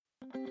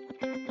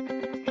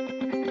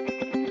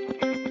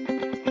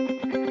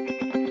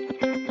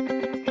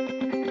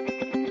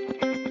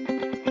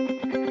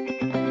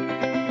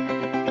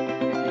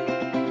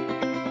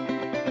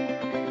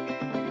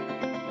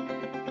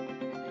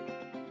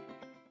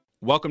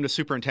Welcome to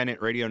Superintendent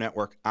Radio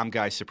Network. I'm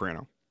Guy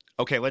Soprano.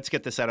 Okay, let's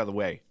get this out of the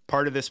way.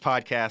 Part of this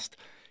podcast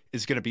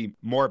is going to be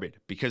morbid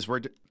because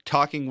we're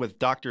talking with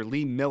Dr.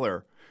 Lee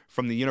Miller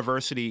from the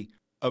University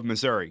of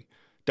Missouri.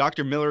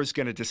 Dr. Miller is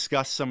going to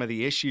discuss some of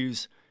the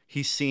issues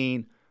he's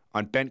seen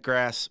on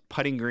bentgrass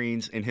putting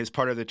greens in his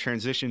part of the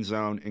transition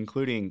zone,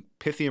 including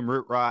Pythium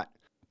root rot,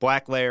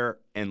 black layer,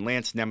 and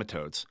lance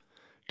nematodes.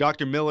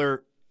 Dr.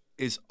 Miller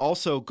is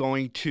also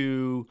going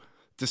to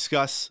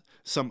discuss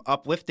some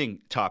uplifting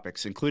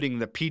topics, including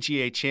the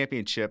PGA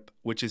Championship,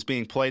 which is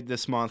being played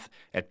this month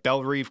at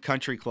Belle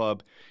Country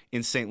Club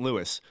in St.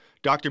 Louis.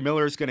 Dr.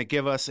 Miller is going to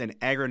give us an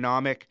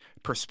agronomic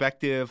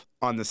perspective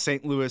on the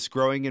St. Louis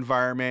growing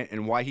environment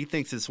and why he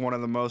thinks it's one of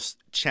the most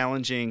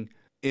challenging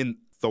in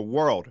the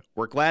world.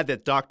 We're glad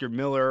that Dr.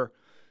 Miller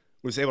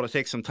was able to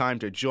take some time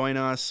to join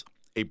us.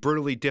 A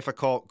brutally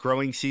difficult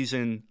growing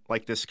season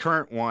like this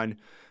current one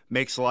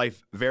makes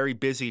life very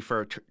busy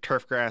for a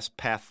turfgrass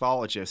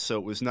pathologist. So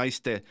it was nice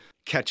to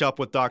catch up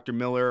with Dr.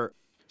 Miller.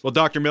 Well,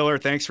 Dr. Miller,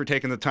 thanks for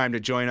taking the time to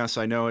join us.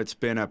 I know it's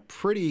been a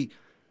pretty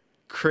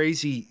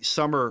crazy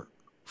summer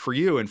for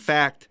you. In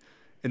fact,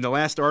 in the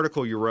last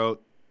article you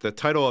wrote, the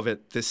title of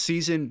it, "This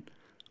Season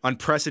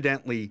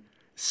Unprecedentedly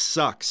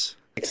Sucks."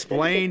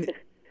 Explain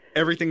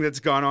everything that's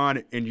gone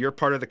on in your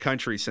part of the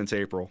country since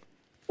April.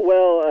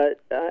 Well,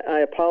 I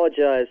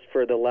apologize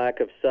for the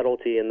lack of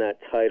subtlety in that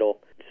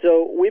title.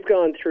 So we've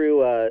gone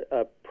through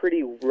a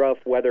pretty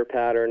rough weather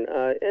pattern,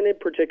 and in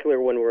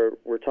particular when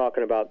we're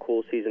talking about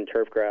cool season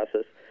turf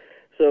grasses.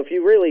 So if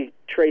you really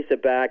trace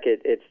it back,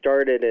 it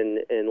started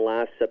in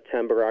last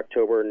September,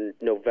 October, and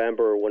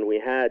November when we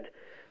had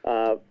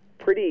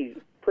pretty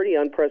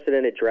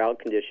unprecedented drought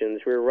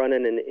conditions. We were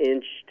running 1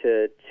 inch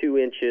to 2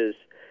 inches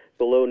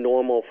below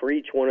normal for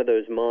each one of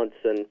those months.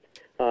 And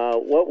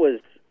what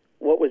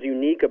was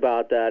unique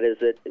about that is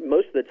that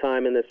most of the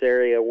time in this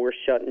area we're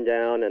shutting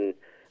down and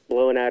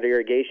blowing out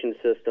irrigation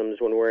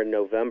systems when we're in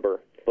November.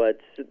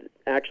 But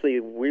actually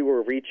we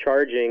were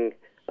recharging,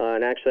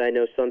 and actually I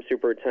know some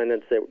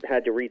superintendents that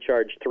had to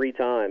recharge 3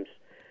 times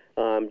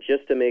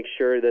just to make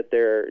sure that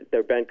their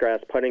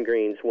bentgrass putting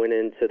greens went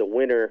into the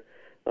winter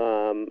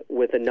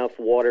with enough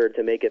water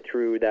to make it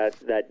through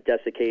that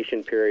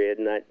desiccation period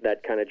and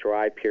that kind of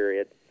dry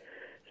period.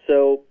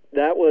 So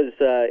that was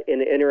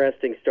an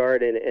interesting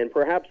start and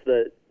perhaps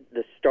the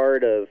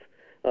start of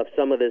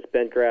some of this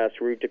bentgrass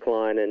root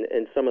decline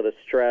and some of the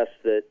stress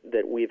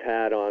that we've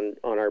had on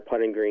our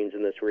putting greens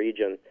in this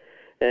region.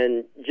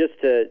 And just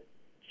to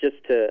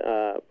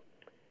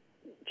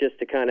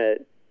kind of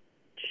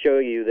show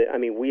you that, I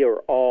mean, we are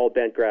all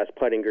bentgrass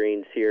putting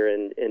greens here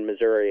in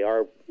Missouri.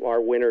 Our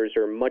winters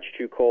are much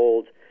too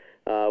cold.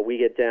 We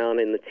get down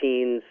in the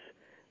teens,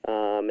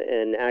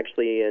 and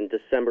actually in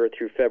December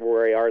through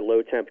February, our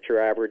low temperature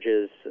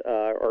averages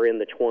are in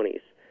the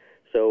 20s.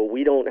 So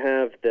we don't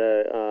have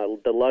the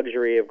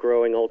luxury of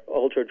growing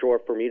ultra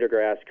dwarf Bermuda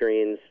grass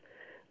greens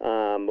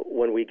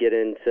when we get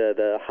into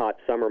the hot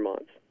summer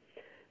months.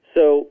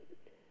 So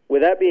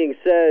with that being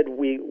said,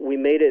 we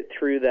made it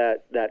through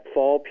that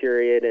fall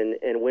period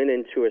and went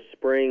into a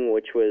spring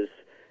which was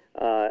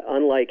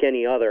unlike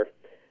any other.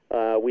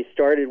 We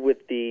started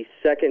with the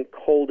second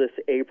coldest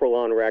April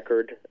on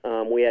record.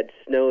 We had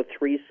snow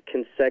 3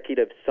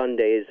 consecutive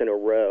Sundays in a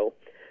row,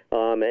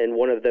 and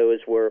one of those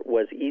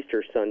was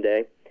Easter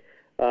Sunday.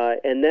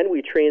 And then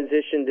we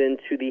transitioned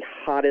into the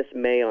hottest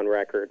May on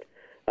record.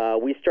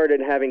 We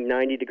started having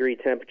 90-degree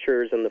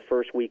temperatures in the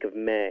first week of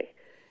May.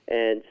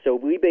 And so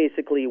we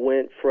basically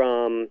went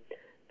from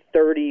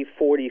 30,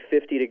 40,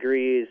 50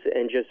 degrees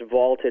and just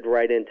vaulted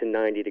right into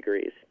 90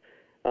 degrees.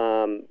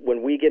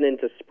 When we get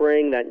into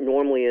spring, that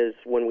normally is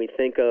when we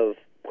think of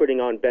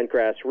putting on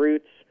bentgrass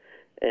roots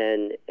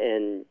and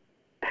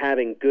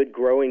having good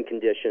growing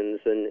conditions.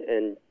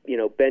 And you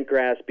know,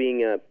 bentgrass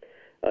being a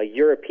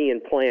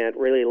European plant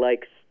really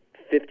likes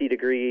 50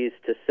 degrees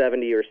to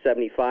 70 or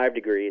 75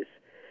 degrees.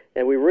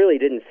 And we really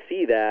didn't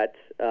see that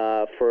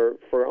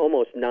for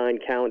almost 9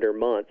 calendar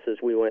months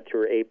as we went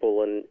through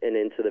April and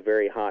into the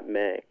very hot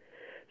May.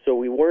 So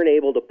we weren't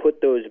able to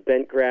put those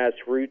bentgrass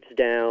roots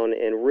down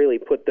and really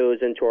put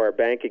those into our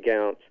bank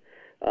accounts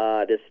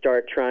to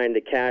start trying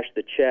to cash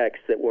the checks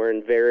that were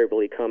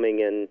invariably coming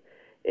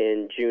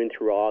in June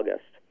through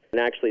August, and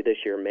actually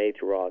this year May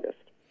through August.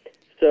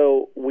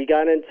 So we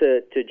got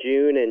into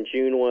June, and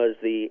June was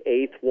the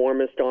 8th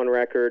warmest on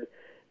record,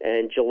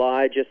 and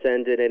July just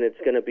ended, and it's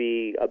going to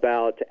be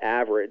about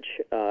average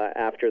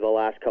after the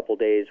last couple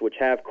days, which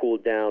have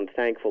cooled down,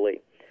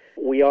 thankfully.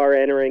 We are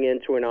entering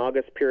into an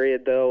August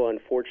period, though,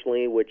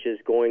 unfortunately, which is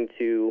going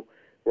to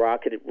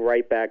rocket it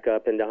right back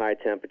up into high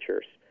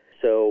temperatures.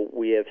 So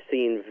we have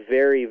seen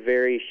very,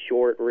 very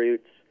short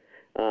roots.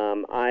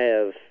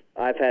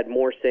 I've had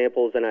more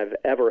samples than I've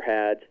ever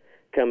had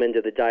come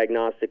into the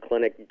diagnostic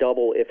clinic,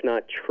 double if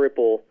not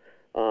triple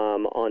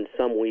on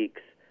some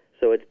weeks.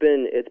 So it's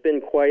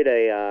been quite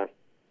a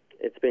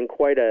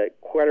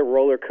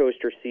roller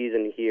coaster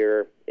season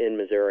here in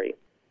Missouri.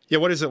 Yeah,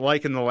 what is it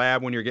like in the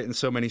lab when you're getting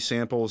so many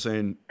samples,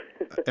 and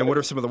what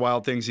are some of the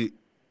wild things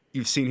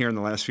you've seen here in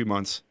the last few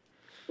months?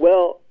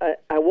 Well,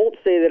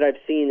 say that I've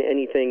seen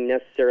anything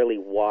necessarily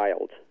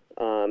wild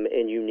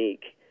and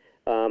unique.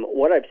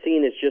 What I've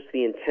seen is just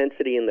the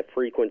intensity and the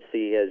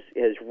frequency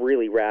has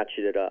really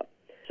ratcheted up.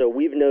 So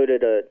we've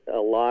noted a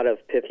lot of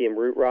Pythium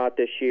root rot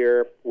this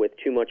year with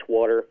too much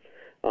water.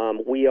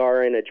 We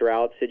are in a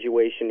drought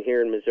situation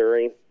here in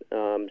Missouri,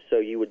 so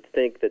you would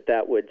think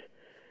that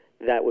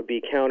would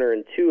be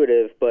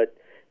counterintuitive, but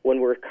when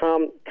we're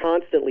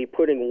constantly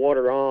putting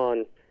water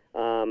on,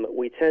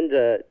 we tend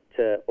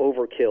to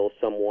overkill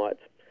somewhat.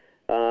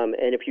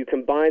 And if you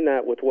combine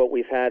that with what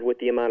we've had with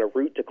the amount of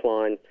root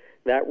decline,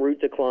 that root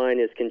decline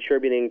is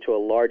contributing to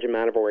a large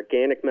amount of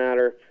organic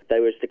matter.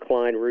 Those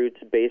declined roots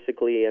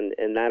basically and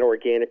that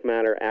organic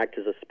matter act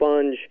as a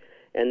sponge,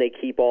 and they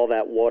keep all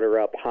that water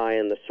up high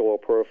in the soil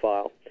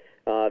profile.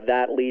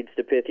 That leads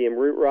to Pythium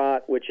root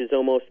rot, which is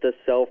almost a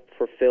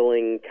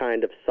self-fulfilling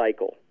kind of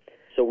cycle.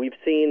 So we've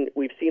seen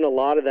a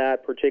lot of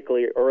that,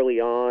 particularly early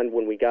on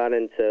when we got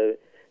into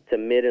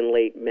mid and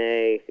late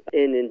May,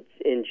 in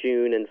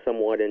June, and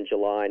somewhat in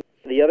July.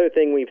 The other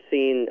thing we've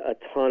seen a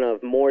ton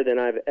of, more than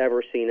I've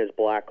ever seen, is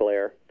black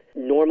layer.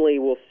 Normally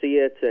we'll see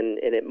it, and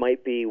it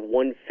might be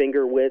 1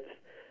 finger width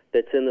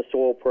that's in the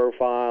soil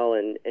profile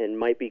and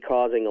might be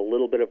causing a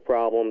little bit of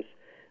problems.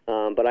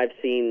 But I've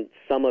seen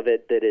some of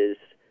it that is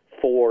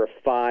 4 or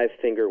 5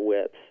 finger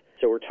widths.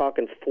 So we're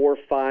talking 4 or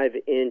 5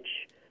 inch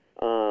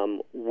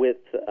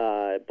width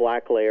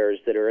black layers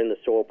that are in the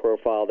soil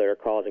profile that are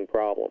causing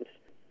problems.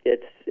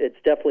 It's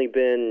definitely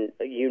been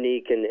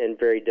unique and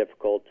very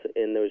difficult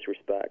in those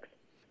respects.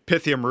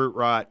 Pythium root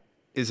rot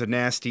is a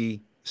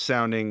nasty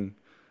sounding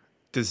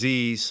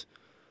disease.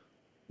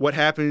 What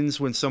happens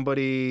when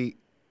somebody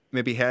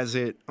maybe has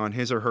it on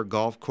his or her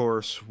golf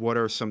course? What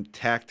are some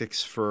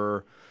tactics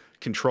for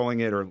controlling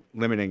it or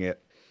limiting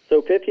it?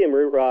 So Pythium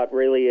root rot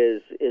really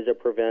is a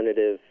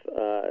preventative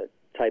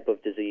type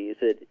of disease.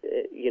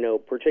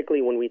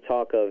 Particularly when we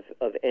talk of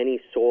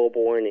any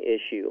soil-borne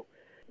issue,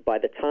 by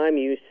the time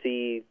you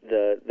see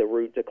the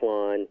root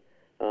decline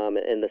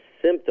and the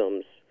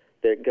symptoms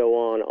that go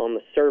on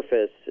the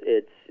surface,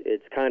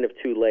 it's kind of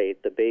too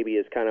late. The baby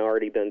has kind of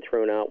already been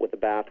thrown out with the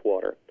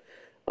bathwater,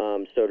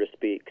 so to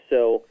speak.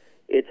 So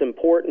it's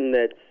important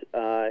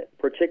that,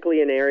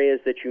 particularly in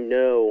areas that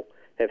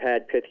have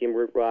had Pythium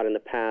root rot in the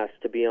past,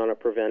 to be on a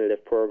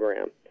preventative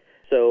program.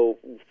 So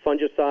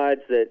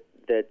fungicides that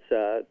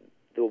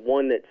the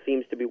one that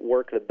seems to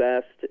work the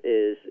best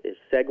is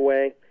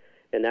Segway,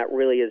 and that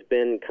really has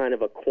been kind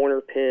of a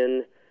corner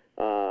pin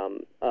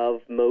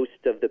of most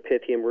of the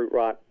Pythium root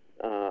rot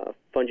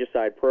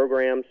fungicide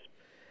programs.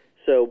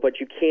 So, but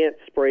you can't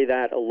spray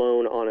that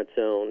alone on its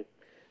own.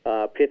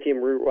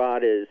 Pythium root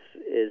rot is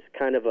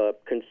kind of a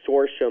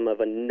consortium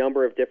of a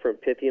number of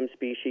different Pythium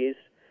species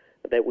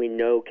that we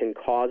know can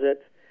cause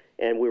it,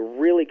 and we're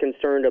really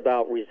concerned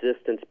about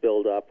resistance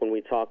buildup when we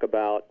talk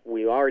about,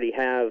 we already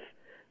have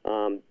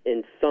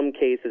in some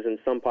cases, in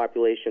some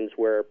populations,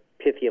 where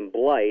Pythium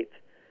blight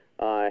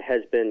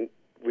has been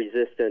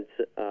resistant,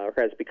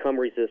 has become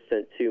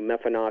resistant to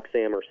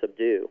mefenoxam or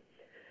Subdue.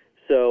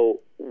 So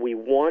we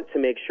want to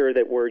make sure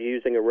that we're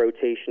using a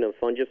rotation of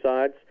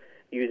fungicides,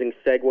 using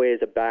Segway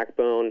as a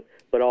backbone,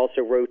 but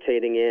also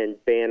rotating in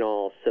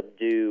Banol,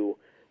 Subdue,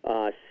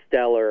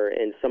 Stellar,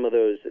 and some of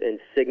those, and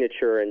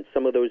Signature, and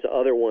some of those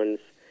other ones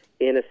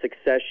in a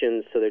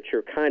succession, so that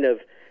you're kind of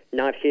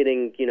not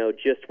hitting,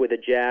 just with a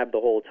jab the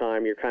whole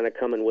time. You're kind of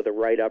coming with a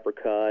right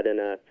uppercut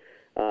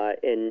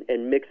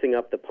and mixing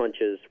up the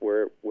punches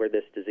where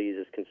this disease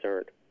is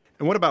concerned.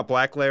 And what about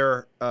black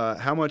layer?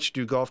 How much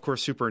do golf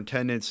course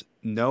superintendents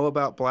know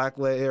about black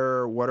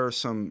layer? What are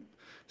some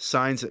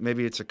signs that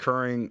maybe it's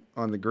occurring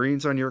on the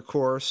greens on your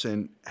course,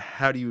 and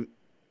how do you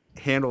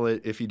handle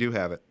it if you do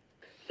have it?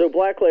 So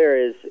black layer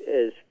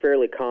is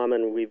fairly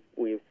common.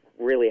 We've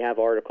really have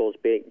articles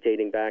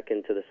dating back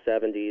into the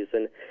 70s,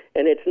 and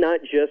it's not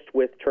just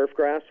with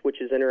turfgrass,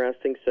 which is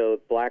interesting. So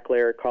black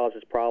layer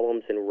causes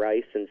problems in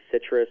rice and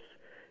citrus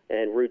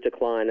and root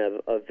decline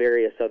of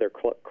various other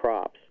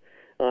crops.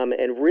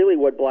 And really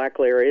what black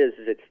layer is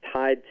it's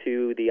tied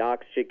to the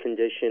oxygen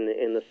condition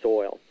in the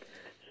soil.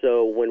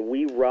 So when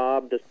we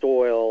rob the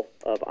soil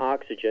of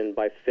oxygen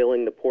by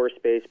filling the pore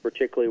space,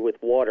 particularly with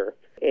water,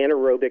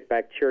 anaerobic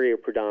bacteria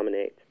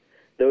predominate.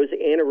 Those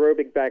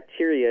anaerobic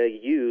bacteria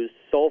use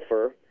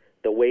sulfur,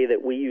 the way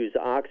that we use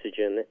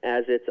oxygen,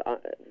 as its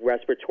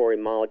respiratory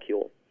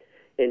molecule.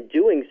 In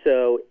doing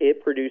so,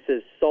 it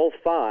produces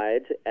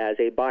sulfide as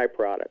a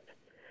byproduct.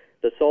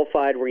 The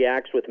sulfide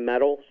reacts with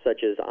metal,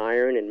 such as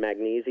iron and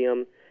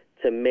magnesium,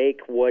 to make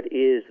what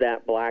is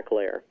that black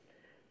layer.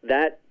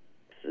 That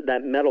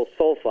metal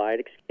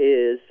sulfide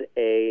is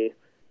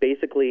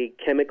basically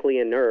chemically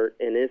inert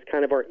and is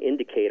kind of our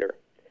indicator.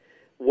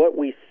 What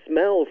we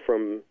smell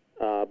from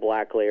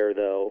black layer,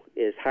 though,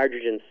 is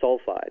hydrogen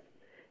sulfide,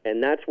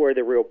 and that's where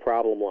the real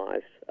problem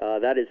lies.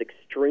 That is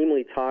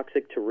extremely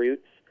toxic to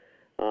roots.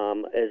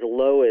 As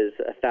low as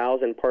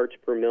 1,000 parts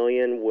per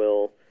million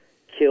will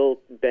kill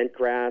bent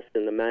grass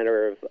in the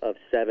matter of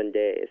 7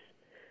 days.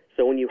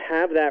 So when you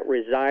have that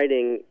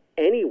residing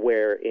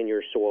anywhere in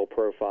your soil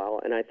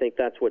profile, and I think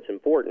that's what's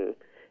important,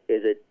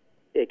 is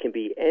it can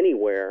be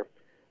anywhere,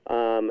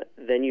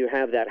 then you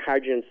have that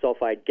hydrogen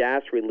sulfide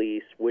gas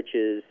release, which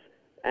is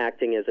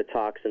acting as a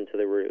toxin to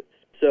the roots.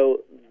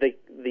 So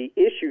the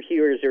issue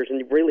here is there's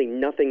really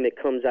nothing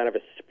that comes out of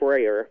a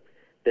sprayer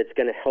that's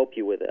going to help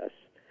you with this.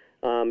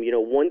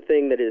 One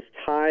thing that is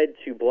tied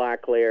to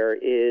black layer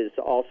is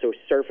also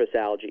surface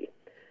algae.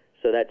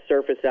 So that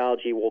surface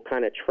algae will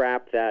kind of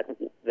trap that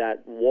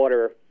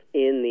water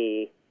in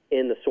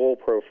the soil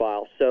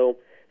profile. So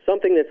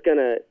something that's going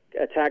to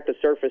attack the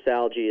surface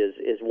algae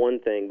is one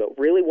thing, but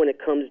really when it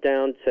comes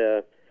down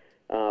to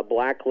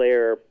black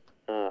layer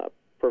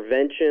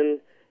prevention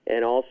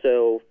and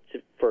also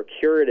for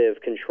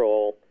curative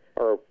control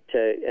or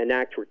to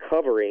enact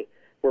recovery,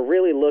 we're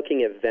really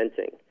looking at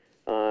venting.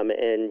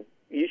 And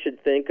you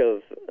should think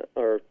of,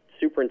 or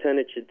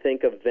superintendent should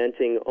think of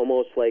venting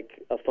almost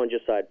like a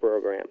fungicide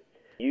program.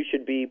 You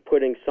should be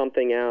putting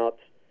something out,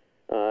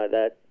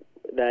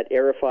 that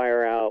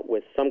aerifier out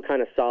with some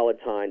kind of solid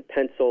tine,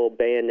 pencil,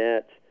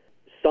 bayonet,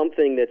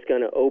 something that's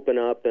going to open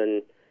up.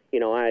 And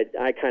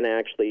I kind of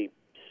actually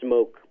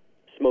smoke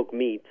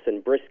meats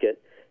and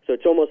brisket, so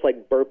it's almost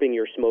like burping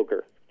your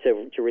smoker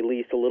to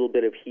release a little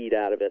bit of heat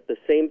out of it. The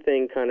same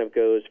thing kind of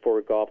goes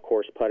for golf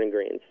course putting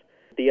greens.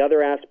 The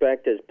other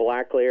aspect is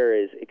black layer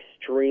is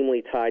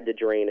extremely tied to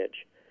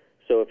drainage.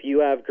 So if you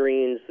have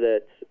greens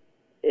that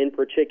in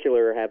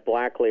particular have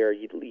black layer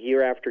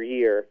year after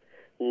year,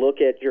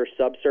 look at your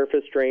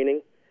subsurface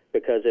draining,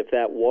 because if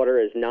that water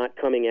is not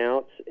coming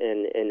out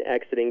and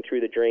exiting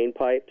through the drain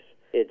pipes,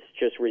 it's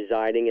just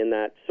residing in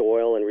that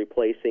soil and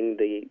replacing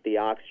the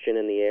oxygen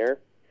in the air.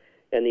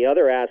 And the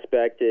other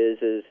aspect is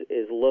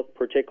look,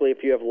 particularly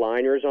if you have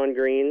liners on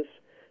greens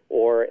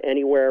or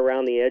anywhere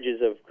around the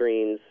edges of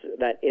greens,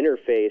 that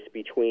interface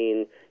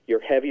between your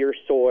heavier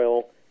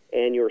soil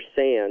and your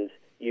sand,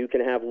 you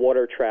can have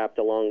water trapped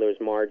along those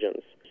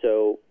margins.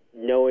 So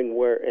knowing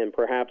where, and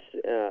perhaps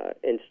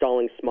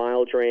installing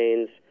smile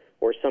drains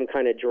or some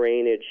kind of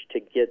drainage to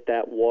get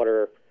that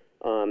water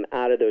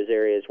out of those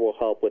areas will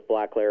help with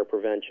black layer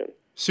prevention.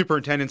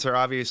 Superintendents are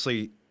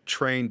obviously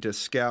trained to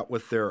scout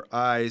with their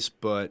eyes,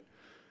 but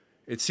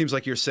it seems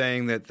like you're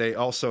saying that they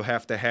also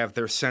have to have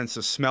their sense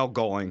of smell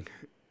going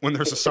when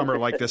there's a summer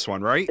like this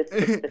one, right?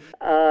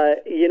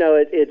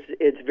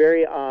 It's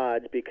very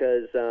odd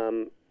because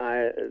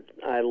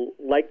I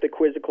like the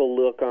quizzical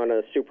look on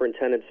a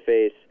superintendent's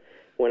face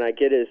when I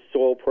get his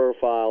soil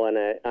profile and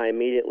I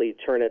immediately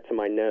turn it to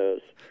my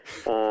nose,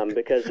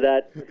 because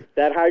that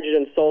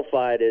hydrogen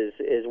sulfide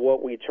is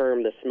what we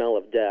term the smell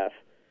of death.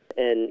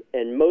 And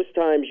most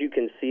times you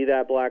can see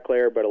that black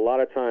layer, but a lot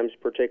of times,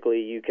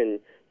 particularly, you can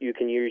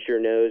use your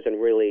nose and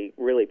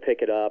really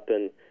pick it up.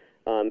 And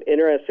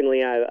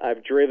interestingly,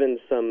 I've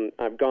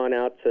gone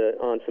out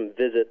on some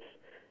visits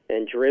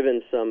and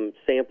driven some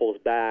samples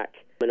back,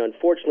 and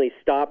unfortunately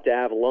stopped to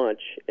have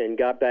lunch and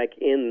got back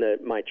in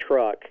my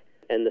truck.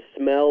 And the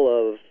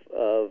smell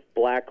of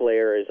black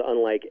layer is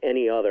unlike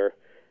any other.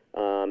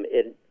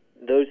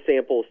 Those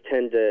samples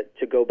tend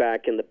to go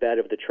back in the bed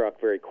of the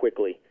truck very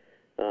quickly,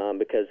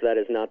 because that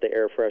is not the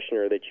air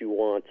freshener that you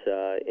want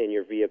in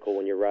your vehicle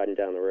when you're riding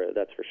down the road,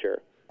 that's for sure.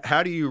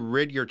 How do you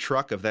rid your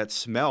truck of that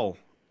smell?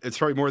 It's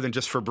probably more than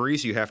just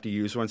Febreze you have to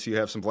use once you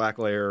have some black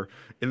layer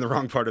in the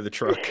wrong part of the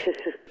truck.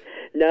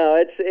 No,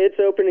 it's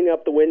opening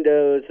up the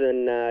windows,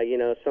 and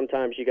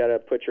sometimes you got to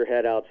put your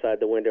head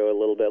outside the window a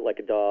little bit like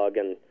a dog,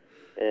 and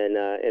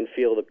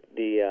feel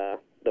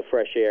the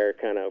fresh air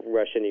kind of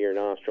rush into your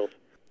nostrils.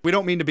 We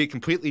don't mean to be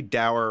completely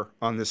dour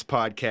on this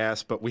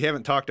podcast, but we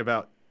haven't talked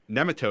about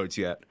nematodes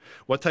yet.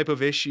 What type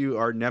of issue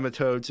are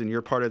nematodes in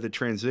your part of the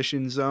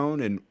transition zone,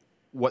 and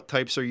what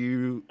types are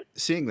you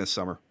seeing this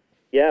summer?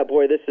 Yeah,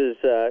 boy, this is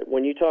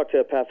when you talk to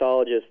a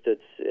pathologist,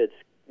 it's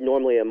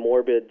normally a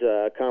morbid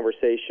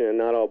conversation and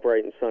not all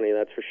bright and sunny,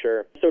 that's for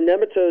sure. So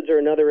nematodes are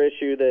another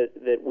issue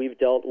that we've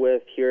dealt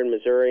with here in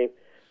Missouri.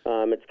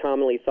 It's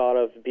commonly thought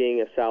of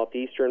being a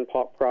southeastern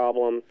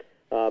problem,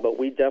 but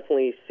we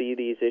definitely see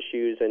these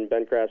issues in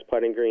bentgrass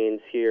putting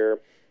greens here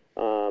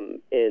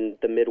in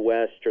the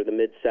Midwest or the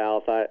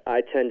Mid-South.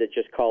 I tend to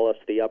just call us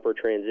the upper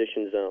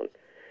transition zone.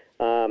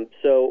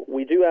 So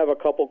we do have a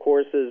couple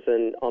courses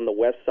on the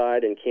west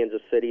side in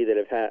Kansas City that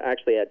have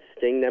actually had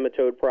sting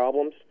nematode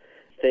problems.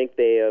 I think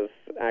they have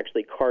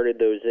actually carted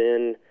those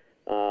in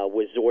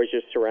with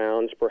zoysia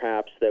surrounds,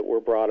 perhaps, that were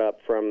brought up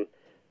from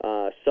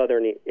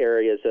southern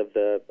areas of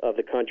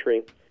the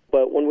country.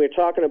 But when we're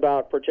talking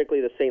about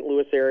particularly the St.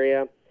 Louis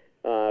area,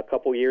 a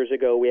couple years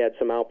ago we had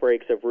some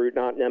outbreaks of root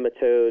knot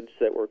nematodes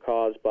that were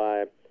caused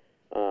by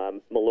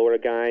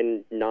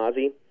Melordigine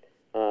nazi.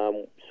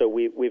 So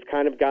we've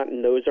kind of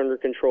gotten those under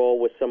control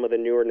with some of the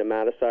newer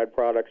nematicide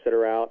products that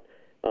are out,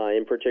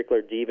 in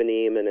particular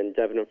Divaneme and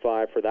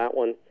Indevenify for that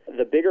one.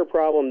 The bigger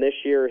problem this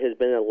year has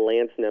been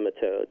lance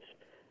nematodes,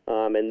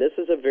 and this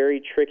is a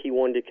very tricky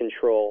one to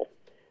control.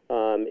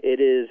 It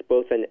is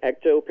both an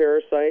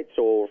ectoparasite,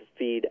 so it will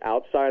feed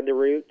outside the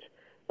root,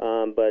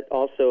 but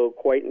also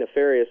quite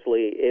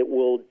nefariously, it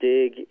will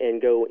dig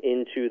and go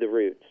into the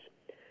roots.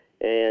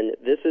 And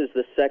this is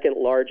the second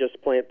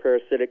largest plant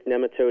parasitic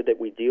nematode that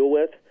we deal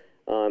with.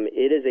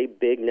 it is a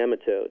big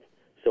nematode.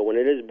 So when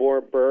it is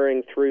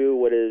burrowing through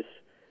what is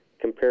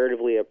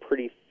comparatively a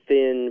pretty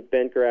thin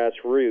bentgrass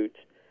root,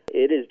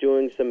 it is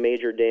doing some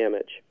major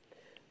damage.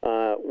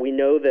 We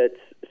know that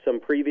some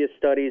previous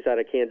studies out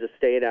of Kansas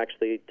State,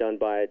 actually done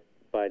by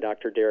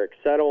Dr. Derek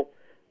Settle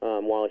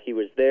while he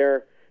was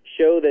there,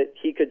 show that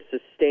he could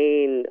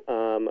sustain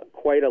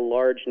quite a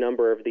large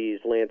number of these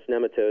lance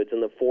nematodes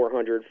in the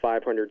 400,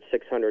 500,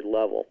 600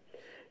 level.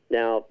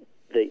 Now,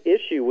 the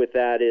issue with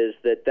that is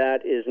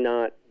that is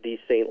not the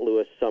St.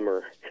 Louis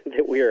summer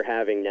that we are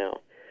having now,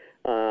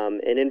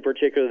 and in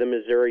particular the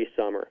Missouri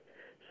summer.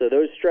 So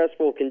those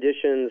stressful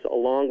conditions,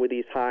 along with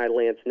these high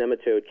lance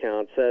nematode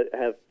counts,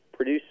 have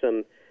produced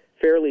some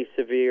fairly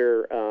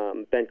severe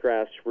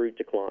bentgrass root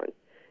decline.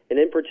 And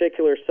in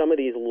particular, some of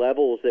these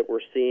levels that we're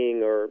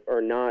seeing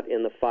are not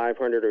in the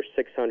 500 or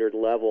 600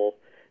 level.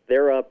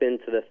 They're up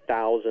into the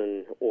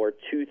 1,000 or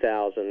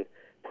 2,000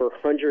 per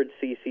 100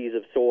 cc's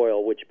of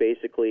soil, which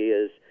basically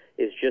is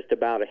just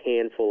about a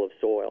handful of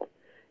soil.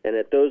 And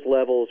at those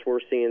levels, we're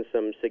seeing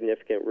some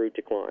significant root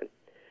decline.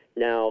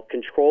 Now,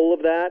 control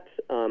of that,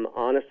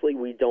 honestly,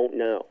 we don't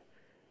know.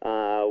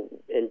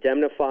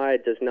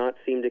 Indemnified does not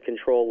seem to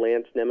control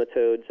lance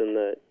nematodes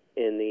in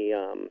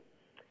the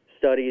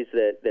studies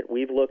that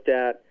we've looked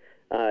at.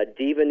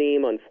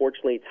 Divaneme,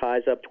 unfortunately,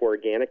 ties up to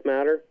organic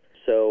matter.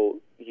 So,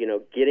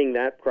 getting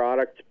that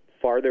product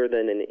farther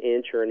than an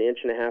inch or an inch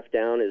and a half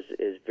down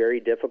is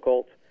very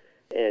difficult,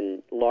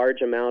 and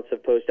large amounts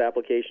of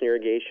post-application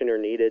irrigation are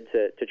needed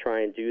to try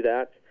and do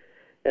that.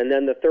 And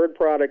then the third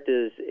product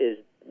is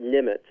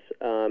Nimitz,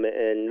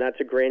 and that's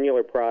a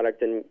granular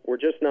product, and we're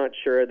just not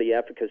sure of the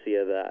efficacy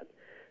of that.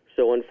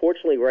 So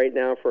unfortunately, right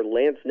now for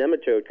lance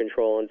nematode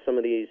control on some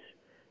of these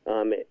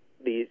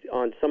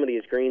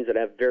greens that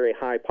have very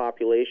high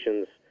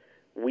populations,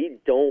 we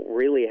don't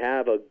really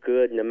have a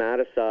good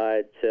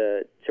nematicide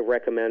to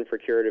recommend for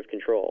curative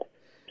control.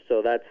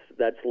 So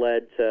that's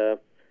led to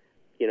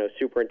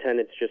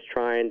superintendents just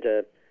trying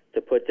to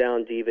put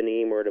down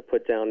Divaneme or to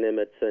put down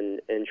Nimitz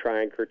and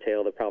try and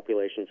curtail the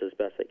populations as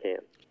best they can.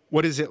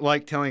 What is it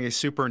like telling a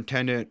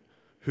superintendent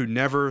who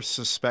never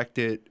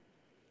suspected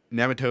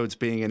nematodes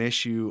being an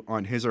issue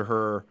on his or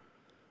her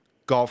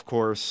golf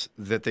course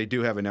that they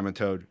do have a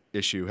nematode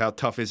issue? How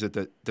tough is it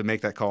to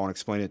make that call and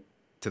explain it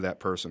to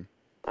that person?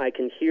 I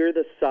can hear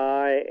the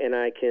sigh, and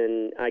I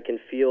can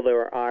feel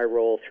their eye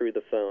roll through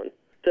the phone.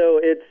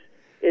 So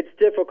it's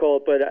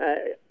difficult, but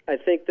I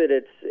think that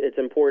it's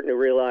important to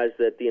realize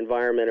that the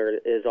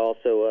environment is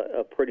also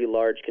a pretty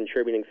large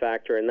contributing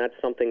factor, and that's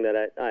something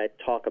that I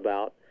talk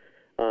about.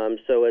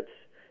 So it's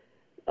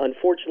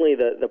unfortunately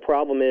the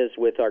problem is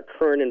with our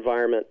current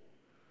environment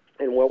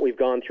and what we've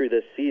gone through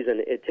this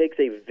season, it takes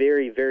a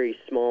very, very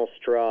small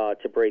straw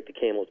to break the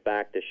camel's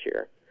back this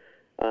year.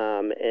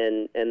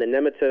 And the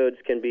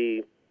nematodes can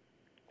be,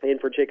 in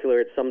particular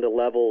at some of the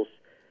levels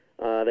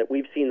that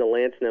we've seen, the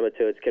lance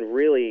nematodes can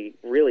really,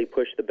 really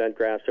push the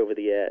bentgrass over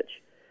the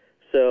edge.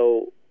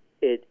 So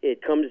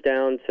it comes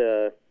down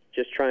to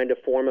just trying to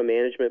form a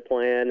management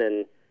plan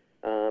and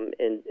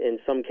in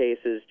some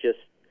cases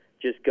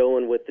just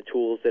going with the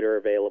tools that are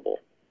available.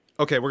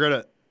 Okay, we're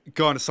going to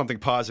go on to something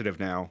positive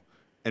now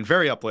and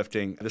very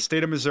uplifting. The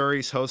state of Missouri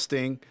is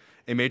hosting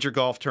a major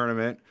golf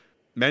tournament,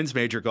 men's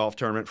major golf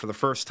tournament, for the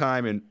first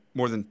time in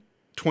more than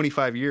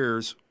 25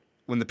 years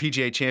when the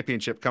PGA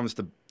Championship comes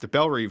to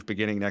Bellerive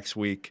beginning next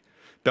week.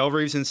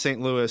 Bellerive's in St.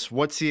 Louis.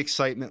 What's the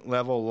excitement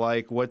level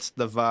like? What's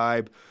the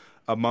vibe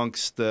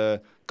amongst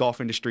the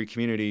golf industry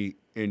community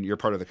in your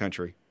part of the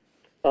country?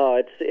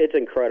 It's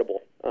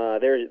incredible.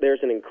 There's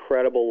an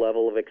incredible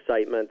level of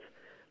excitement.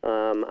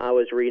 I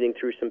was reading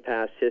through some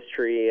past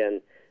history,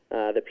 and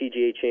the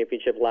PGA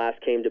Championship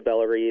last came to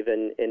Bellerive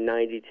in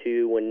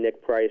 92 when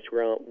Nick Price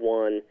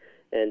won,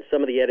 and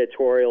some of the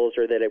editorials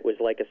are that it was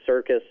like a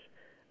circus,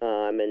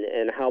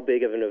 and how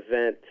big of an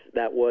event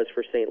that was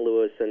for St.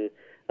 Louis, and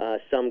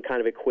some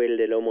kind of equated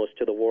it almost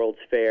to the World's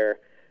Fair,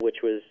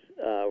 which was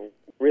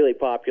really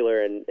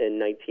popular in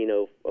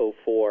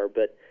 1904.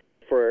 But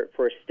for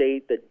a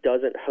state that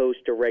doesn't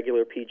host a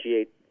regular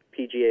PGA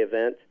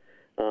event,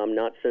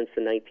 not since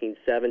the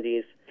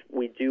 1970s,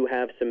 we do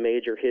have some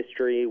major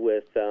history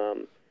with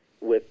the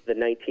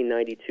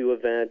 1992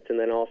 event, and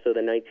then also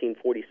the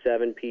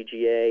 1947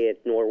 PGA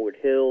at Norwood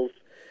Hills.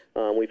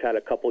 We've had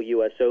a couple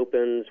U.S.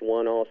 Opens,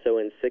 one also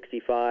in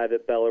 '65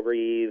 at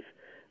Bellerive,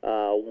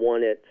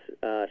 one at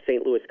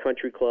St. Louis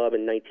Country Club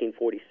in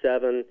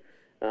 1947.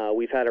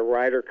 We've had a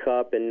Ryder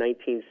Cup in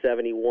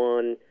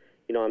 1971.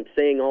 I'm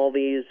saying all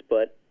these,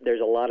 but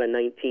there's a lot of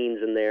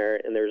 19s in there,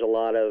 and there's a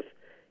lot of,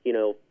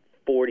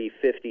 40,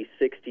 50,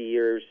 60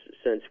 years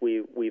since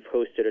we've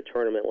hosted a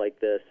tournament like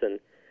this, and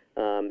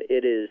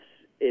it is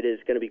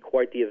going to be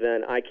quite the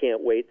event. I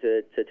can't wait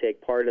to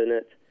take part in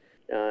it.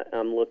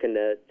 I'm looking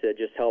to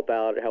just help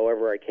out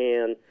however I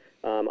can.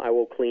 I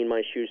will clean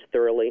my shoes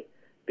thoroughly,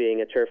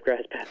 being a turf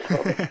grass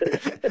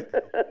pathologist,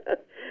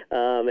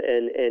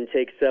 and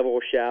take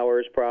several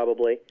showers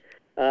probably.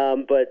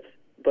 But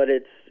but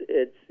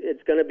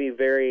it's going to be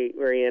very,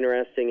 very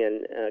interesting,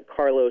 and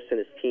Carlos and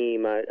his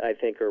team, I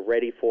think, are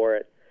ready for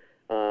it.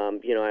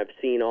 I've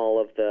seen all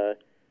of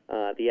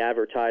the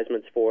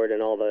advertisements for it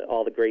and all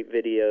the great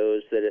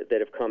videos that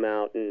have come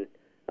out, and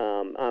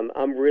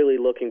I'm really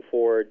looking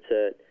forward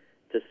to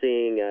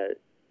seeing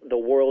the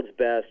world's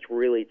best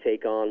really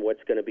take on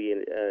what's going to be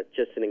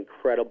just an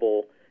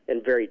incredible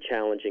and very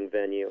challenging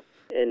venue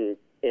in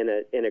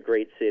a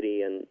great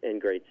city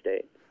and great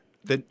state.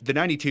 The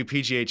 92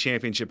 PGA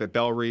Championship at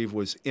Bellerive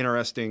was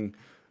interesting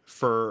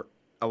for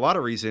a lot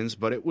of reasons,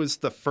 but it was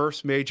the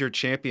first major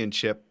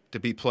championship to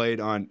be played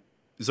on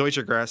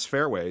zoysiagrass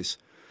fairways.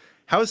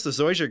 How has the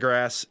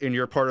zoysiagrass in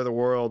your part of the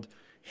world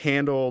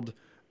handled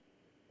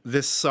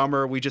this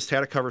summer? We just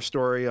had a cover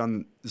story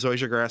on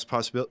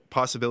zoysiagrass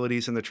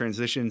possibilities in the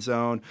transition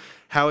zone.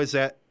 How has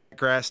that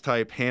grass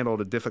type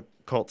handled a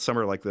difficult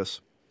summer like this?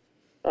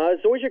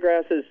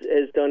 Zoysiagrass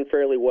has done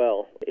fairly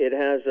well. It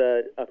has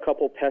a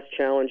couple pest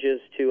challenges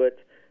to it.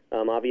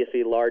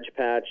 Obviously, large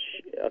patch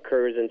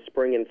occurs in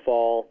spring and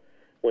fall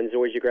when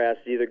zoysiagrass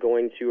is either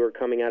going to or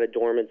coming out of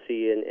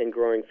dormancy and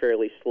growing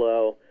fairly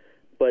slow.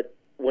 But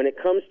when it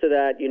comes to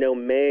that,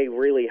 May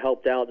really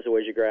helped out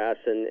zoysiagrass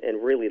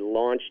and really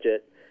launched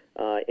it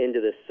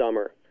into this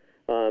summer.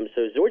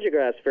 So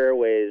zoysiagrass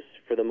fairways,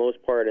 for the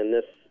most part, in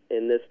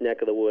this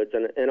neck of the woods,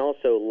 and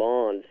also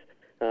lawns.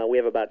 We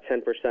have about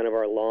 10% of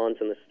our lawns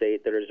in the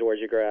state that are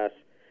zoysiagrass.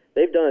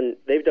 They've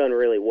done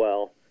really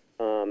well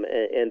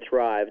and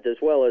thrived, as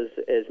well as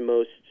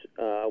most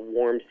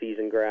warm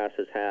season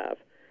grasses have.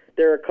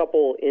 There are a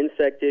couple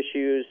insect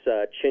issues,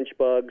 chinch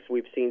bugs.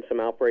 We've seen some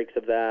outbreaks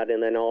of that,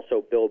 and then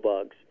also bill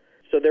bugs.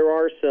 So there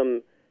are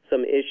some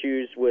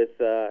issues with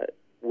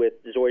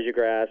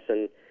zoysiagrass,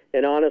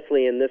 and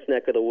honestly, in this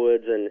neck of the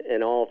woods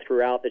and all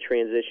throughout the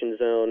transition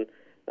zone,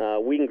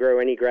 we can grow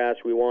any grass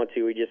we want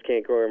to. We just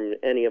can't grow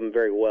any of them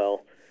very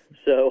well.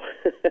 So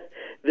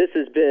this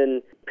has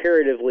been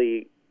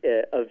comparatively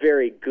a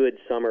very good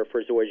summer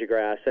for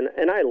zoysiagrass,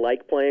 and I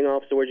like playing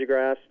off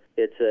zoysiagrass.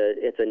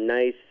 It's a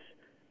nice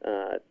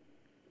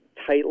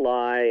tight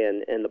lie,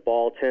 and the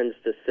ball tends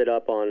to sit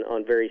up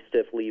on very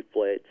stiff leaf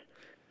plates.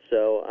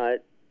 So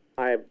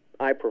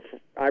I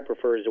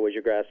prefer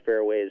zoysiagrass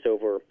fairways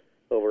over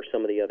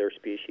some of the other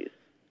species.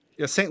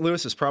 Yeah, St.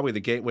 Louis is probably the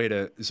gateway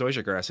to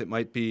zoysiagrass. It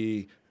might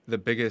be the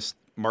biggest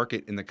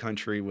market in the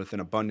country with an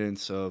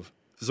abundance of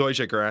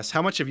zoysiagrass.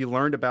 How much have you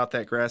learned about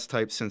that grass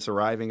type since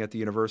arriving at the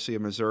University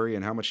of Missouri,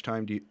 and how much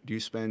time do you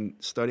spend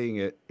studying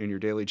it in your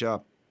daily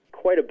job?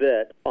 Quite a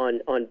bit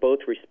on both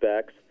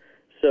respects.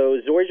 So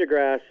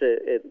zoysiagrass,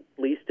 at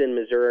least in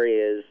Missouri,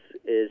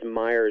 is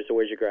Meyer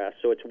zoysiagrass.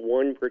 So it's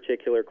one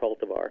particular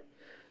cultivar,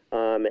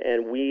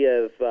 and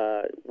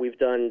we've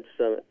done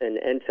an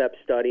NTEP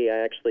study. I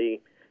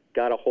actually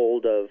got a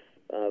hold of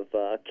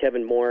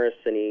Kevin Morris,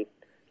 and he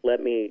let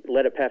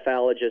a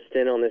pathologist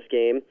in on this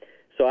game.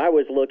 So I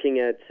was looking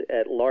at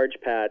large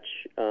patch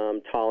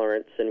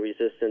tolerance and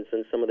resistance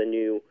in some of the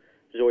new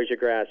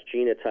zoysiagrass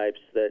genotypes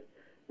that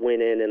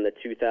went in the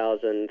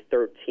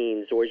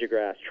 2013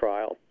 zoysiagrass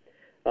trial.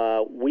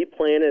 We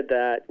planted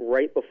that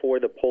right before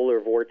the polar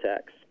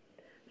vortex.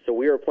 So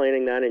we were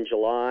planting that in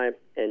July,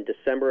 and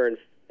December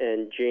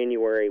and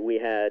January we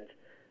had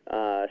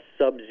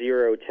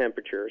sub-zero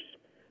temperatures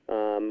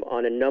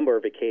on a number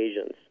of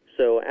occasions.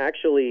 So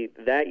actually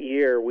that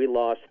year we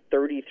lost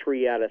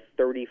 33 out of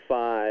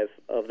 35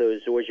 of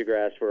those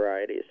zoysiagrass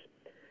varieties.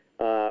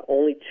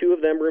 Only 2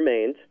 of them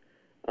remained.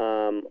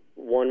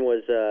 One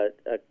was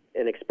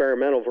an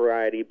experimental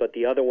variety, but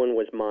the other one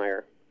was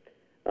Meyer.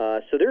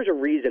 So there's a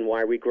reason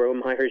why we grow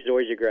Meyer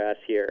zoysiagrass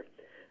here.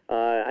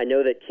 I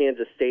know that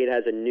Kansas State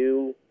has a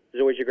new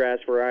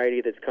zoysiagrass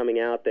variety that's coming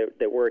out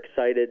that we're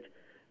excited,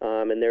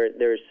 and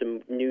there's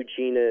some new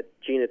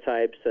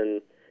genotypes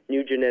and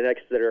new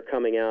genetics that are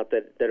coming out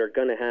that are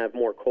going to have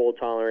more cold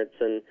tolerance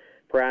and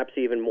perhaps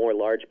even more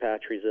large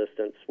patch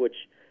resistance, which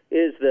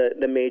is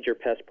the major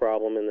pest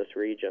problem in this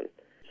region.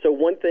 So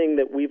one thing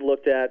that we've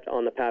looked at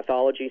on the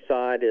pathology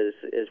side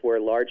is where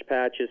large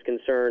patch is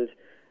concerned.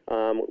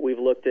 We've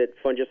looked at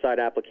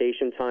fungicide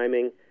application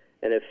timing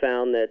and have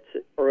found that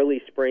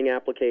early spring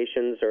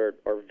applications are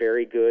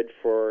very good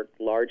for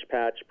large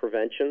patch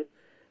prevention,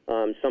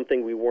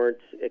 something we weren't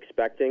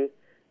expecting.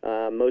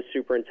 Most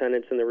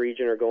superintendents in the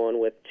region are going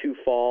with 2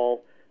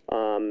 fall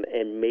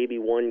and maybe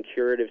 1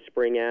 curative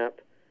spring app,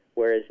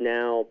 whereas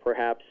now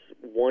perhaps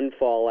 1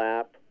 fall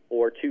app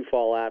or 2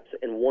 fall apps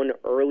and 1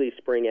 early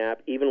spring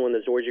app, even when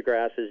the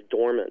zoysiagrass is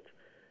dormant,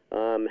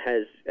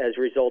 has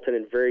resulted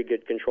in very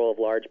good control of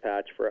large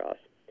patch for us.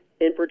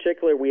 In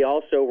particular, we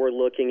also were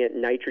looking at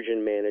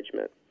nitrogen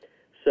management.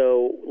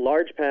 So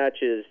large patch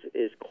is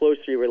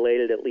closely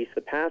related, at least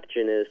the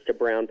pathogen is, to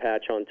brown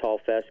patch on tall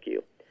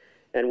fescue.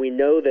 And we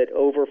know that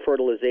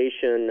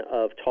over-fertilization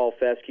of tall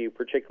fescue,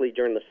 particularly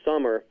during the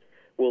summer,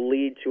 will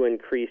lead to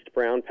increased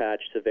brown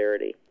patch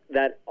severity.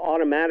 That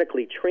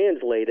automatically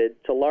translated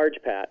to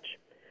large patch.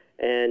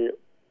 And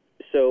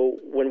so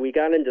when we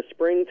got into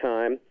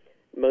springtime,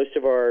 most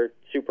of our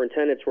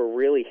superintendents were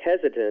really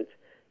hesitant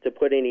to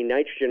put any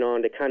nitrogen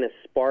on to kind of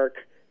spark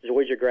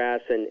zoysiagrass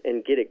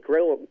and get it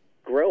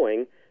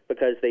growing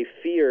because they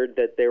feared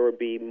that there would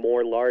be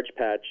more large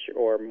patch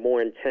or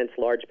more intense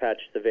large patch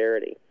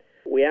severity.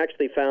 We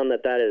actually found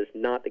that that is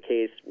not the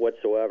case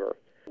whatsoever.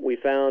 We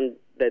found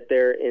that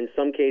in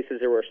some cases,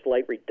 there were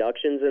slight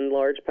reductions in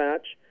large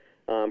patch,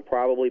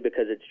 probably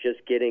because it's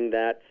just getting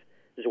that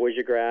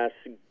zoysiagrass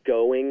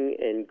going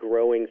and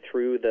growing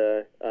through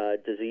the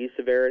disease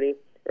severity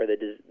or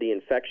the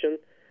infection.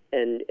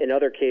 And in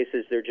other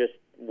cases, there just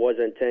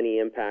wasn't any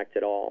impact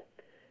at all.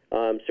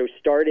 So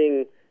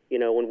starting,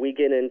 when we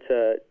get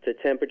into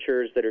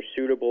temperatures that are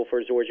suitable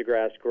for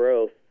zoysiagrass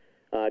growth,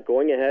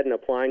 going ahead and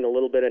applying a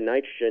little bit of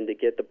nitrogen to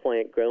get the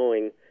plant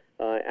going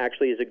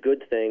actually is a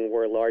good thing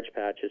where large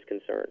patch is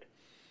concerned.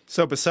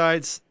 So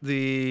besides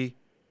the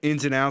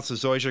ins and outs of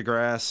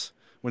zoysiagrass,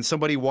 when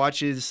somebody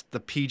watches the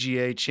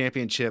PGA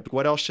Championship,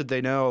 what else should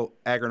they know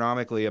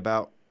agronomically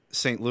about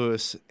St.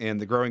 Louis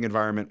and the growing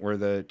environment where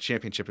the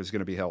championship is going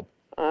to be held?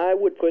 I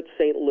would put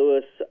St.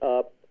 Louis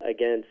up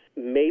against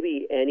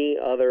maybe any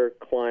other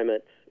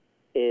climate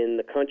in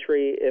the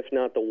country, if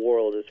not the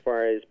world, as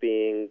far as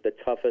being the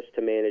toughest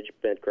to manage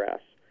bentgrass.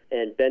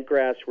 And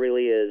bentgrass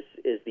really is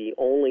the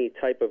only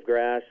type of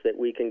grass that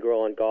we can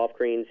grow on golf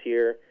greens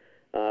here.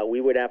 We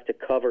would have to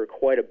cover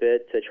quite a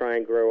bit to try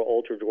and grow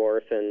ultra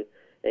dwarf and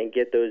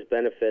get those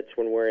benefits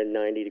when we're in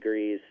 90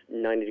 degrees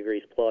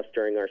plus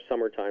during our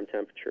summertime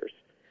temperatures.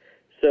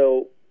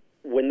 So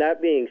when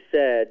that being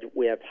said,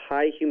 we have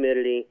high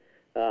humidity.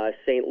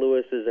 St.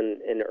 Louis is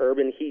an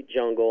urban heat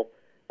jungle,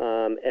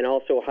 and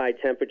also high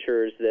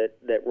temperatures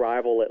that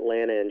rival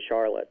Atlanta and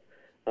Charlotte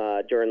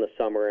during the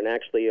summer, and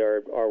actually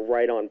are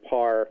right on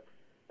par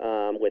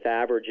with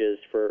averages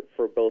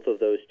for both of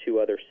those two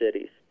other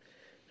cities.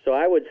 So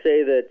I would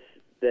say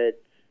that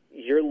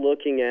you're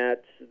looking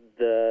at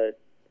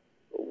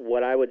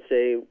what I would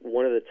say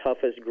one of the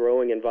toughest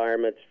growing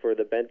environments for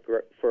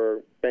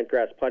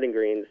bentgrass putting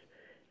greens,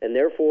 and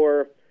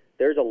therefore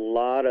there's a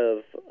lot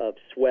of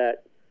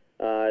sweat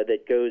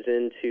that goes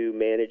into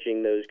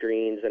managing those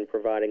greens and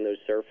providing those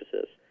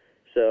surfaces.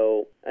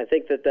 So I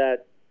think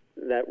that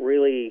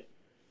really,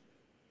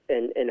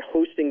 and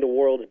hosting the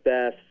world's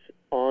best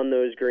on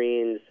those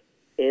greens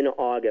in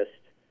August,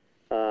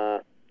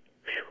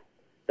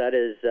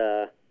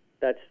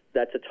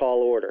 that's a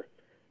tall order.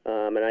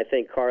 And I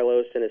think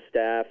Carlos and his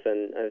staff,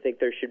 and I think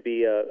there should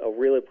be a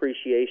real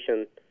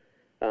appreciation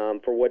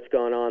for what's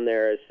gone on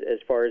there as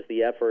far as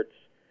the efforts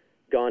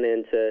gone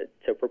into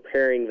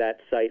preparing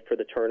that site for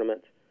the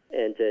tournament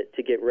and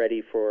to get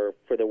ready for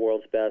the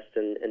world's best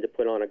and to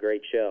put on a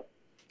great show.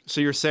 So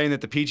you're saying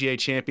that the PGA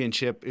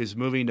Championship is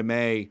moving to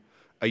May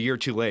a year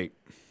too late?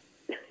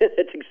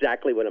 That's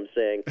exactly what I'm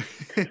saying.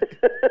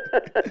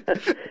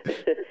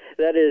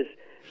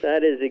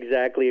 That is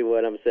exactly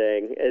what I'm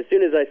saying. As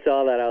soon as I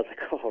saw that, I was like,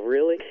 "Oh,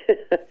 really?"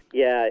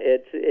 Yeah,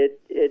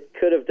 it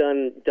could have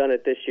done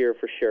it this year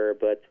for sure,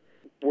 but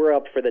we're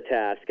up for the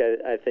task.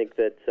 I think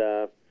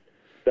that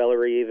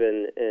Bellerive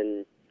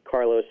and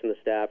Carlos and the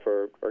staff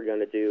are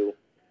going to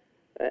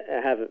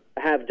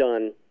have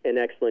done an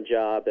excellent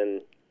job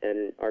and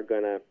are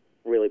going to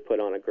really put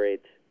on a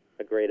great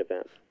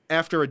event.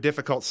 After a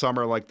difficult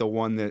summer like the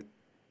one that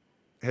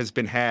has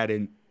been had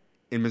in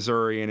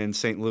Missouri and in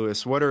St.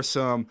 Louis, what are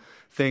some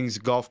things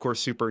golf course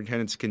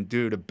superintendents can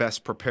do to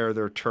best prepare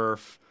their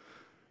turf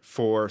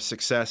for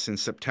success in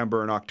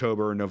September and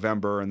October and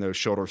November and those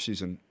shoulder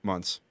season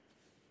months?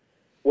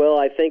 Well,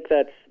 I think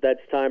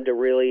that's time to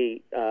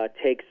really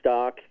take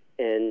stock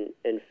and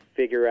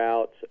figure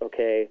out,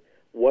 okay,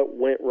 what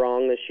went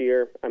wrong this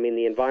year. I mean,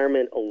 the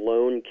environment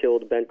alone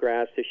killed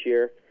bentgrass this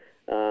year,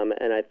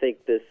 and I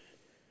think this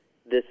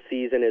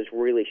season has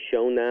really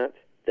shown that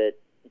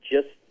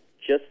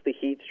just the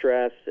heat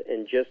stress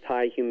and just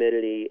high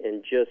humidity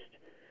and just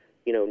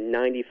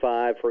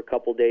 95 for a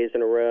couple days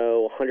in a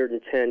row,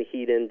 110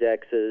 heat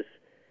indexes,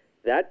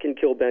 that can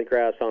kill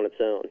bentgrass on its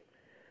own.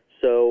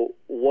 So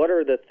what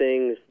are the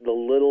things, the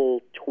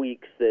little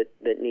tweaks that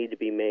need to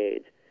be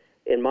made?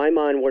 In my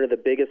mind, one of the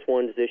biggest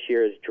ones this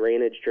year is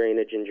drainage,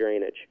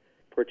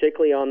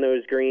 particularly on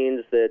those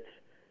greens that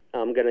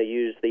I'm going to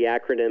use the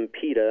acronym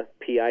PITA,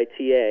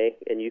 P-I-T-A,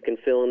 and you can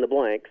fill in the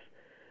blanks.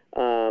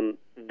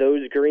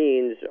 Those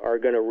greens are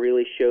going to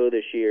really show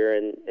this year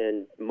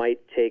and might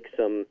take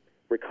some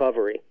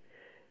recovery.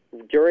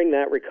 During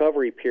that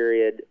recovery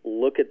period,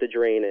 look at the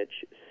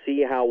drainage,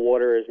 see how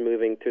water is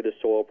moving through the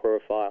soil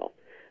profile.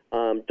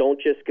 Don't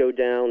just go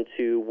down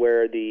to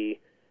where the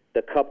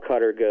cup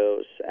cutter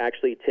goes.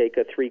 Actually take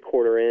a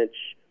 3/4 inch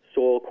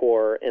soil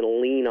core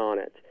and lean on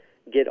it.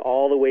 Get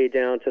all the way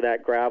down to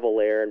that gravel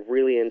layer and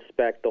really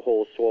inspect the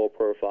whole soil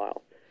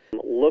profile.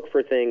 Look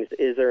for things.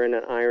 Is there an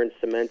iron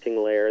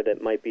cementing layer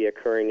that might be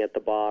occurring at the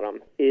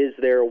bottom? Is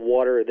there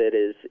water that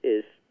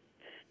is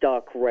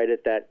stuck right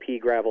at that pea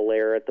gravel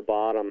layer at the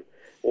bottom,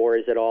 or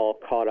is it all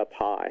caught up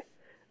high?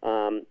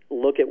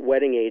 Look at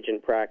wetting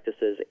agent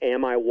practices.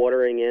 Am I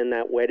watering in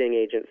that wetting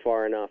agent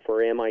far enough,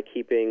 or am I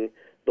keeping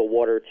the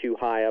water too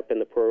high up in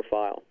the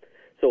profile?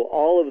 So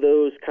all of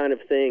those kind of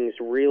things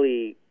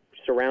really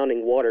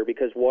surrounding water,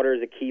 because water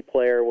is a key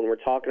player when we're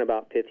talking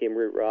about Pythium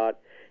root rot,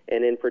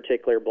 and in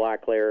particular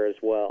black layer as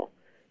well.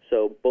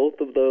 So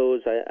both of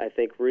those, I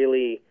think,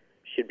 really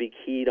should be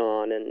keyed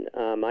on.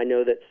 And I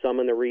know that some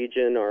in the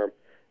region are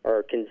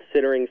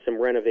considering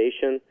some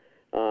renovation.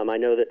 I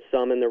know that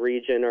some in the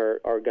region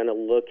are going to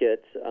look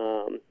at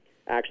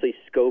actually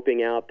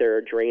scoping out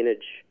their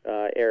drainage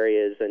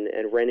areas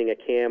and renting a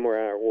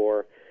camera,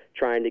 or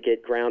trying to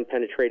get ground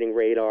penetrating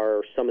radar,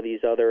 or some of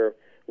these other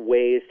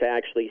ways to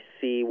actually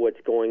see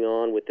what's going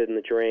on within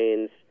the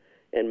drains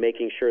and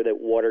making sure that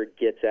water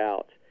gets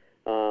out.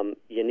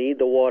 You need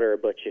the water,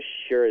 but you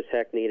sure as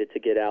heck need it to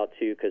get out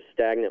too, because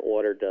stagnant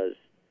water does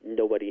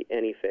nobody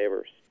any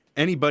favors.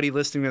 Anybody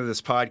listening to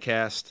this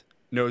podcast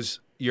knows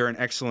you're an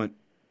excellent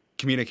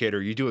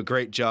communicator. You do a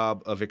great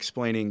job of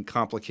explaining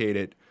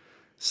complicated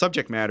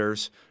subject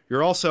matters.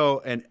 You're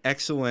also an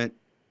excellent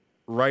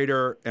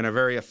writer and a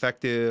very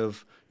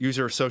effective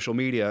user of social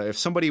media. If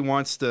somebody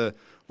wants to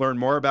learn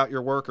more about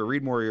your work or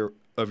read more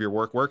of your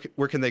work,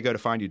 where can they go to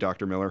find you,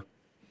 Dr. Miller?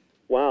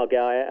 Wow,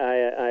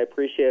 Guy, I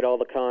appreciate all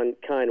the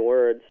kind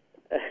words.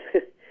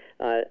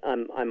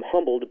 I'm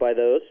humbled by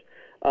those.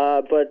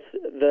 But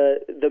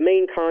the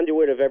main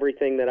conduit of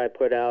everything that I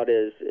put out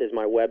is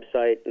my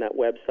website, and that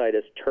website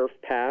is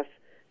turfpath,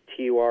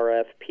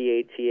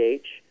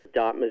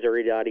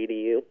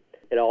 turfpath.missouri.edu.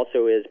 It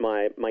also is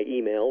my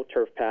email,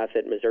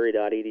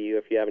 turfpath@missouri.edu,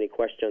 if you have any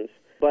questions.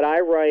 But I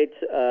write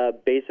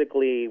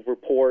basically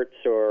reports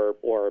or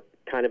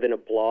kind of in a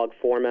blog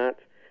format.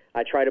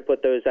 I try to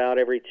put those out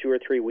every 2 or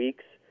 3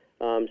 weeks.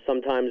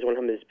 Sometimes when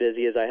I'm as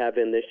busy as I have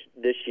been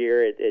this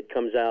year, it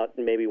comes out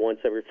maybe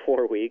once every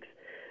 4 weeks.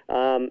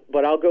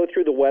 But I'll go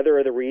through the weather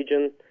of the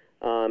region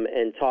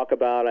and talk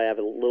about, I have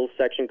a little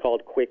section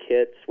called Quick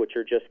Hits, which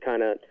are just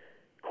kind of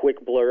quick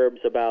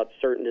blurbs about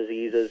certain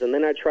diseases. And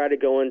then I try to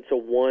go into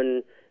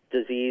one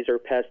disease or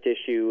pest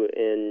issue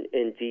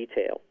in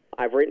detail.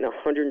 I've written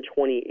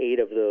 128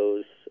 of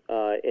those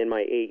in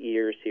my 8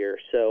 years here.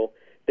 So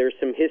there's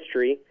some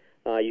history.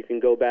 You can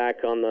go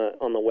back on the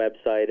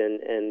website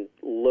and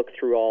look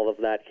through all of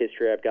that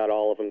history. I've got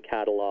all of them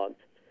cataloged.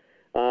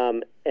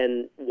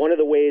 And one of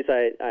the ways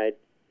I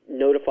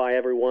notify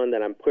everyone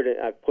that I've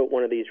put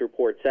one of these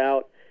reports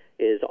out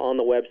is on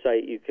the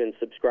website. You can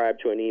subscribe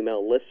to an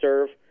email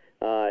listserv.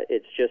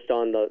 It's just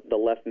on the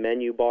left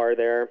menu bar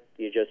there.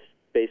 You just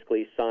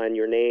basically sign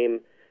your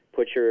name,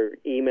 put your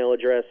email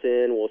address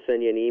in. We'll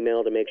send you an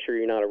email to make sure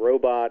you're not a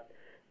robot.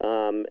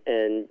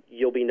 And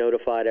you'll be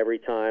notified every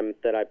time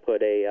that I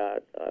put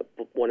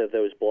one of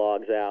those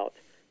blogs out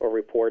or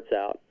reports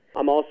out.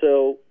 I'm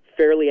also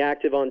fairly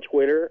active on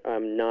Twitter.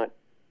 I'm not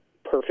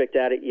perfect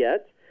at it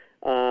yet,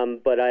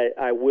 but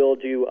I will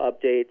do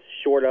updates,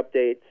 short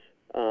updates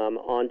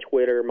on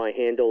Twitter. My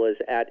handle is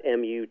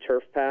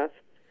 @MUTurfpath,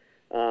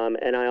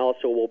 and I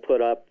also will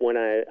put up, when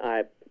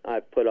I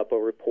put up a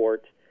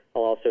report,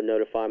 I'll also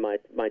notify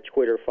my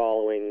Twitter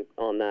following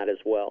on that as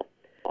well.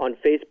 On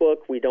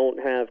Facebook, we don't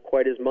have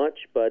quite as much,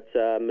 but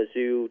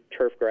Mizzou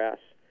Turfgrass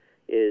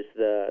is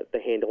the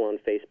handle on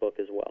Facebook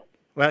as well.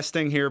 Last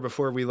thing here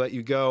before we let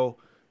you go,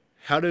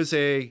 how does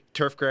a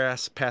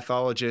turfgrass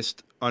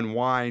pathologist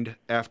unwind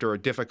after a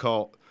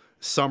difficult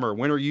summer?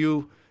 When are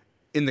you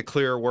in the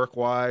clear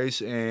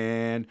work-wise,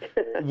 and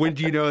when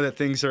do you know that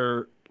things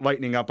are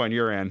lightening up on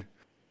your end?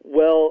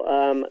 Well,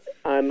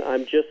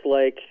 I'm just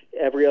like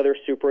every other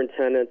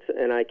superintendent,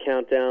 and I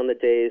count down the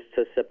days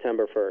to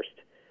September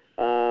 1st.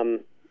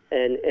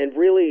 And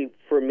really,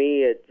 for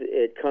me,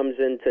 it comes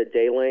into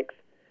day length.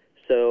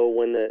 So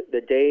when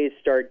the days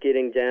start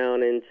getting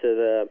down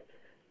into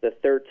the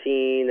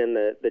 13 and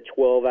the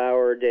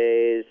 12-hour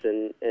days,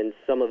 and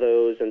some of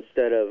those,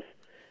 instead of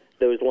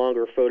those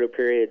longer photo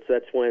periods,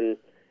 that's when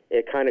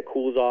it kind of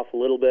cools off a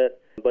little bit.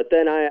 But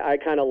then I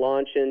kind of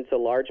launch into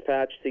large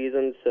patch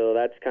season, so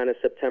that's kind of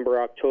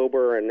September,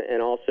 October,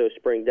 and also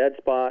spring dead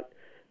spot.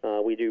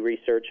 We do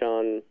research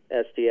on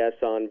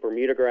SDS on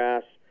Bermuda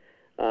grass.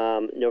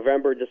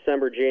 November,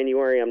 December,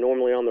 January, I'm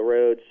normally on the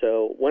road.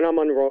 So when I'm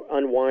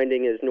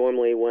unwinding is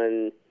normally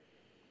when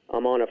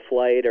I'm on a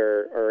flight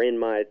or in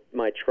my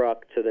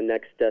truck to the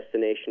next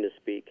destination to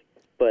speak.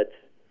 But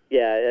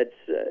yeah,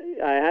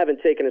 I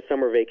haven't taken a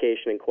summer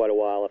vacation in quite a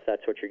while, if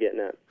that's what you're getting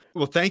at.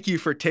 Well, thank you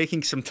for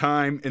taking some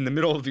time in the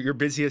middle of your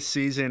busiest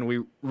season.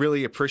 We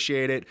really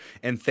appreciate it.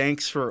 And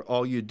thanks for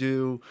all you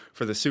do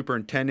for the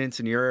superintendents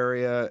in your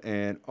area,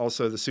 and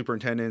also the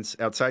superintendents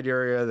outside your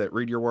area that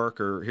read your work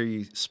or hear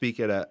you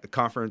speak at a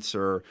conference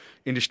or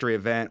industry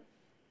event.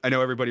 I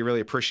know everybody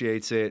really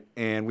appreciates it,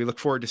 and we look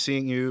forward to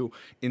seeing you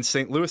in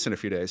St. Louis in a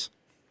few days.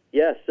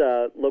 Yes,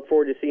 look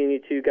forward to seeing you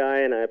too, Guy,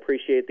 and I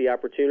appreciate the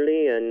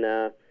opportunity.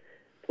 And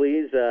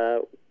please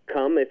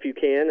come if you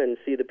can and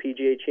see the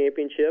PGA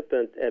Championship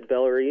at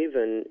Bellerive,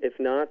 and if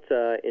not,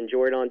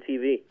 enjoy it on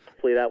TV.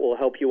 Hopefully that will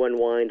help you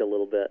unwind a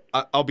little bit.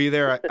 I'll be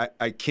there.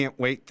 I can't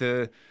wait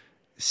to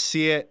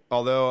see it,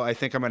 although I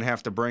think I'm going to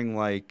have to bring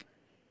like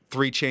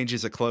 3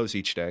 changes of clothes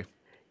each day.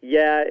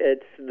 Yeah,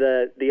 it's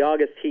the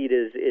August heat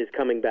is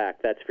coming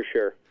back, that's for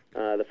sure.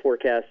 The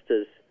forecast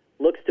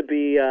looks to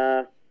be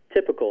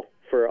typical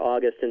for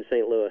August in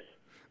St. Louis.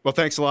 Well,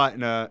 thanks a lot,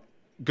 and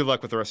good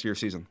luck with the rest of your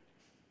season.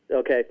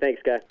 Okay, thanks, Guy.